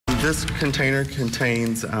This container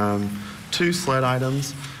contains 2 sled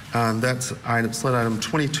items. That's sled item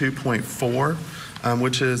 22.4,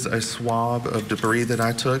 which is a swab of debris that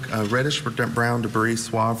I took, a reddish-brown debris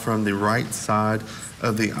swab from the right side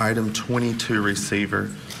of the item 22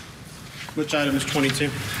 receiver. Which item is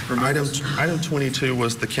 22? Item 22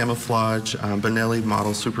 was the camouflage Benelli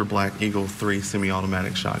model Super Black Eagle 3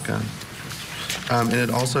 semi-automatic shotgun. And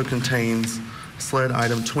it also contains sled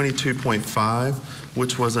item 22.5,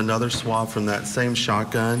 which was another swab from that same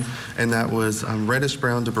shotgun, and that was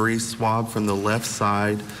reddish-brown debris swab from the left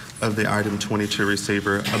side of the item 22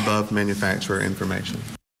 receiver above manufacturer information.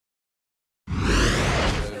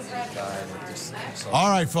 All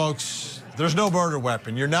right, folks. There's no murder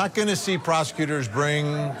weapon. You're not going to see prosecutors bring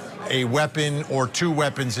a weapon or 2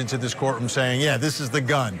 weapons into this courtroom saying, yeah, this is the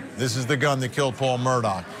gun. This is the gun that killed Paul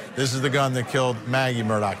Murdaugh. This is the gun that killed Maggie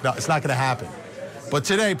Murdaugh. No, it's not going to happen. But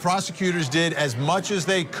today, prosecutors did as much as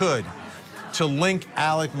they could to link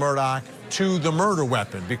Alex Murdaugh to the murder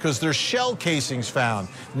weapon because there's shell casings found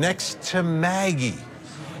next to Maggie.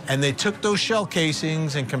 And they took those shell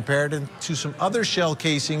casings and compared them to some other shell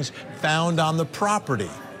casings found on the property.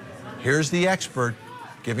 Here's the expert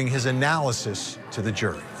giving his analysis to the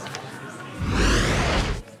jury.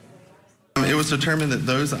 It was determined that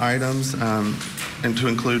those items, and to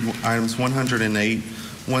include items 108,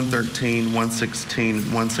 113, 116,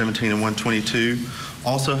 117, and 122,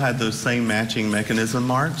 also had those same matching mechanism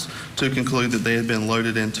marks to conclude that they had been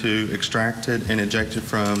loaded into, extracted, and ejected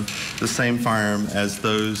from the same firearm as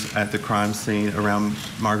those at the crime scene around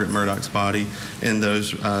Margaret Murdaugh's body, and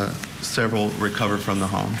those several recovered from the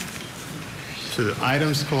home. So the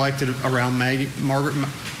items collected around Margaret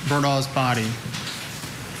Murdaugh's body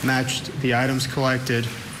matched the items collected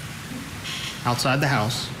outside the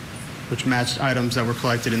house, which matched items that were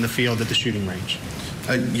collected in the field at the shooting range.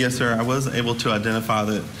 Yes, sir. I was able to identify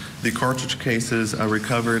that the cartridge cases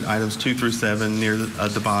recovered, items 2 through 7 near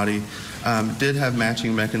the body, did have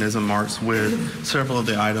matching mechanism marks with several of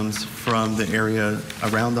the items from the area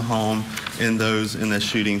around the home and those in the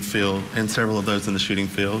shooting field, and several of those in the shooting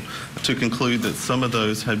field, to conclude that some of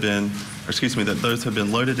those had been, that those had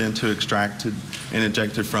been loaded into, extracted, and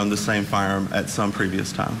ejected from the same firearm at some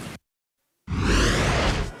previous time.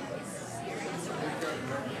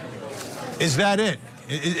 Is that it?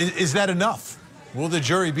 Is that enough? Will the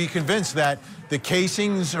jury be convinced that the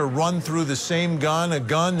casings are run through the same gun, a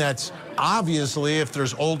gun that's obviously, if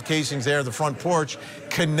there's old casings there at the front porch,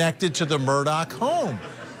 connected to the Murdaugh home,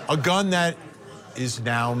 a gun that is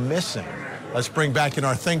now missing? Let's bring back in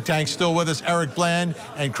our think tank. Still with us, Eric Bland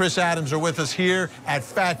and Chris Adams are with us here at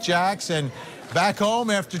Fat Jack's. And back home,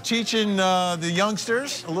 after teaching the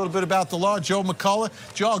youngsters a little bit about the law, Joe McCullough.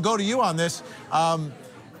 Joe, I'll go to you on this.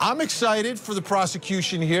 I'm excited for the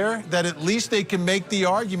prosecution here that at least they can make the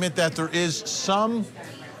argument that there is some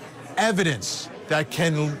evidence that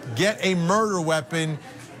can get a murder weapon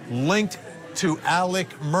linked to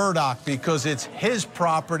Alex Murdaugh because it's his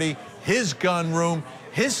property, his gun room,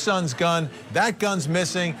 his son's gun. That gun's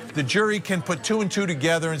missing. The jury can put 2 and 2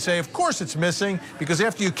 together and say, of course it's missing, because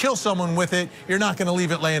after you kill someone with it, you're not going to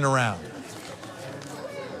leave it laying around.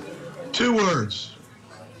 2 words: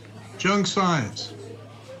 junk science.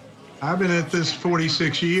 I've been at this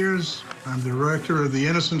 46 years. I'm the director of the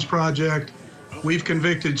Innocence Project. We've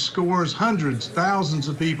convicted scores, hundreds, thousands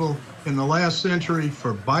of people in the last century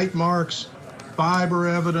for bite marks, fiber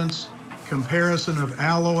evidence, comparison of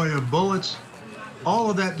alloy of bullets, all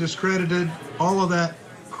of that discredited, all of that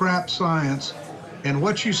crap science. And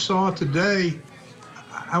what you saw today,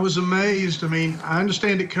 I was amazed. I mean, I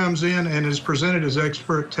understand it comes in and is presented as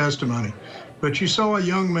expert testimony, but you saw a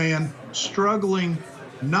young man struggling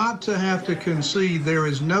not to have to concede there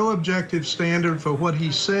is no objective standard for what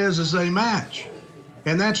he says is a match.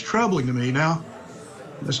 And that's troubling to me. Now,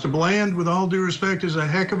 Mr. Bland, with all due respect, is a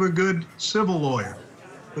heck of a good civil lawyer,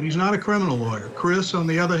 but he's not a criminal lawyer. Chris, on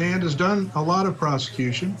the other hand, has done a lot of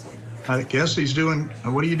prosecution. I guess he's doing,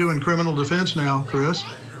 what do you do in criminal defense now, Chris?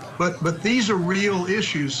 But these are real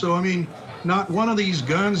issues. So, I mean, not one of these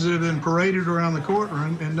guns that have been paraded around the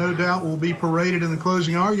courtroom, and no doubt will be paraded in the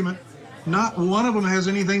closing argument, not one of them has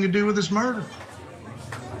anything to do with this murder.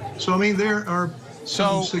 So, I mean, there are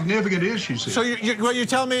some significant issues here. So what you're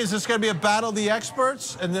telling me is this going to be a battle of the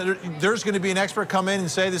experts, and there's going to be an expert come in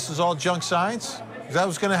and say this is all junk science? Is that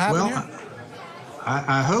what's going to happen here?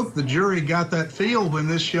 I hope the jury got that feel when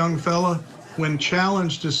this young fella, when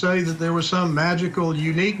challenged to say that there was some magical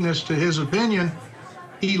uniqueness to his opinion,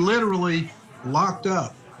 he literally locked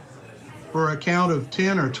up for a count of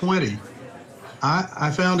 10 or 20. I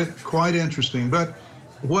found it quite interesting. But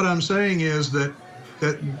what I'm saying is that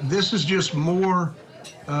this is just more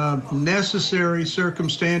necessary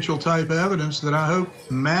circumstantial type evidence that I hope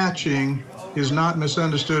matching is not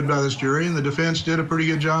misunderstood by this jury, and the defense did a pretty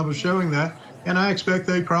good job of showing that, and I expect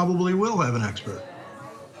they probably will have an expert.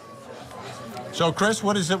 So, Chris,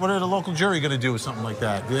 what are the local jury going to do with something like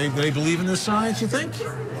that? Do they believe in this science, you think?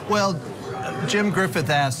 Well, Jim Griffith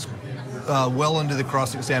asked well into the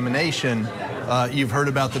cross-examination, you've heard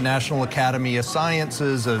about the National Academy of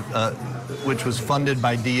Sciences, which was funded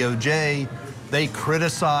by DOJ. They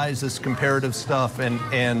criticized this comparative stuff,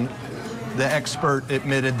 and the expert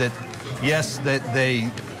admitted that, yes, that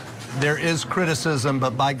there is criticism,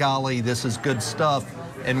 but by golly, this is good stuff,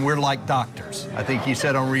 and we're like doctors. I think he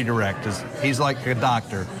said on redirect, he's like a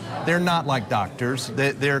doctor. They're not like doctors.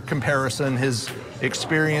 Their comparison, his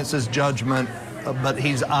experience, his judgment, but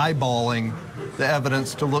he's eyeballing the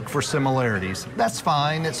evidence to look for similarities. That's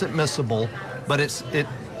fine, it's admissible, but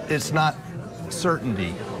it's not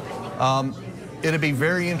certainty. It'd be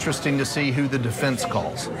very interesting to see who the defense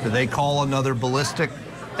calls. Do they call another ballistic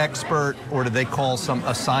expert, or do they call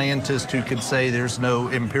a scientist who could say there's no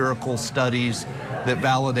empirical studies that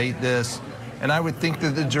validate this? And I would think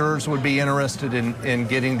that the jurors would be interested in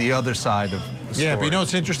getting the other side of the story. Yeah, but you know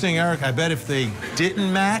what's interesting, Eric? I bet if they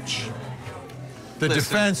didn't match, the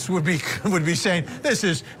defense would be saying this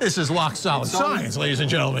is lock solid science, ladies and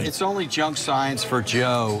gentlemen. It's only junk science for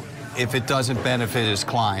Joe if it doesn't benefit his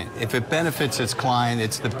client. If it benefits his client,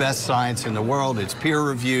 it's the best science in the world. It's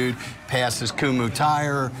peer-reviewed, passes Kumu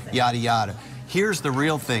Tire, yada, yada. Here's the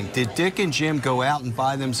real thing. Did Dick and Jim go out and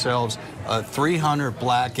buy themselves a 300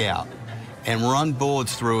 blackout and run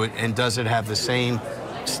bullets through it, and does it have the same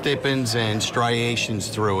stippins and striations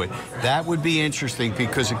through it? That would be interesting,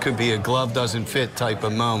 because it could be a glove doesn't fit type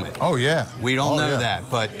of moment. Oh, yeah. We don't know that.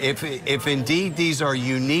 But if indeed these are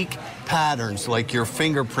unique patterns, like your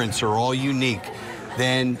fingerprints are all unique,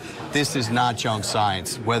 then this is not junk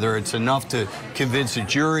science. Whether it's enough to convince a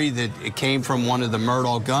jury that it came from one of the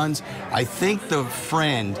Murdaugh guns, I think the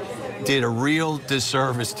friend did a real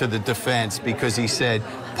disservice to the defense, because he said,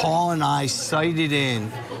 Paul and I sighted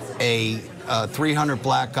in a 300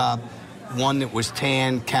 Black Op, one that was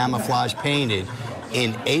tan, camouflage painted,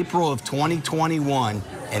 in April of 2021,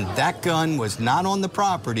 and that gun was not on the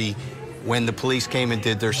property when the police came and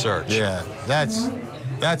did their search. Yeah,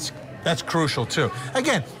 that's crucial too.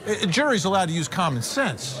 Again, a jury's allowed to use common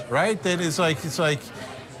sense, right? That it's like,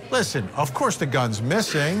 listen, of course the gun's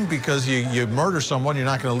missing, because you murder someone, you're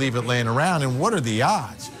not going to leave it laying around. And what are the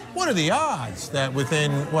odds? What are the odds that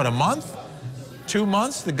within, what, a month, 2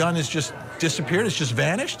 months, the gun has just disappeared, it's just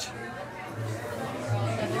vanished?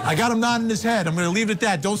 I got him nodding his head. I'm going to leave it at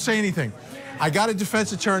that. Don't say anything. I got a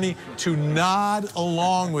defense attorney to nod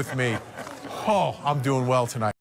along with me. Oh, I'm doing well tonight.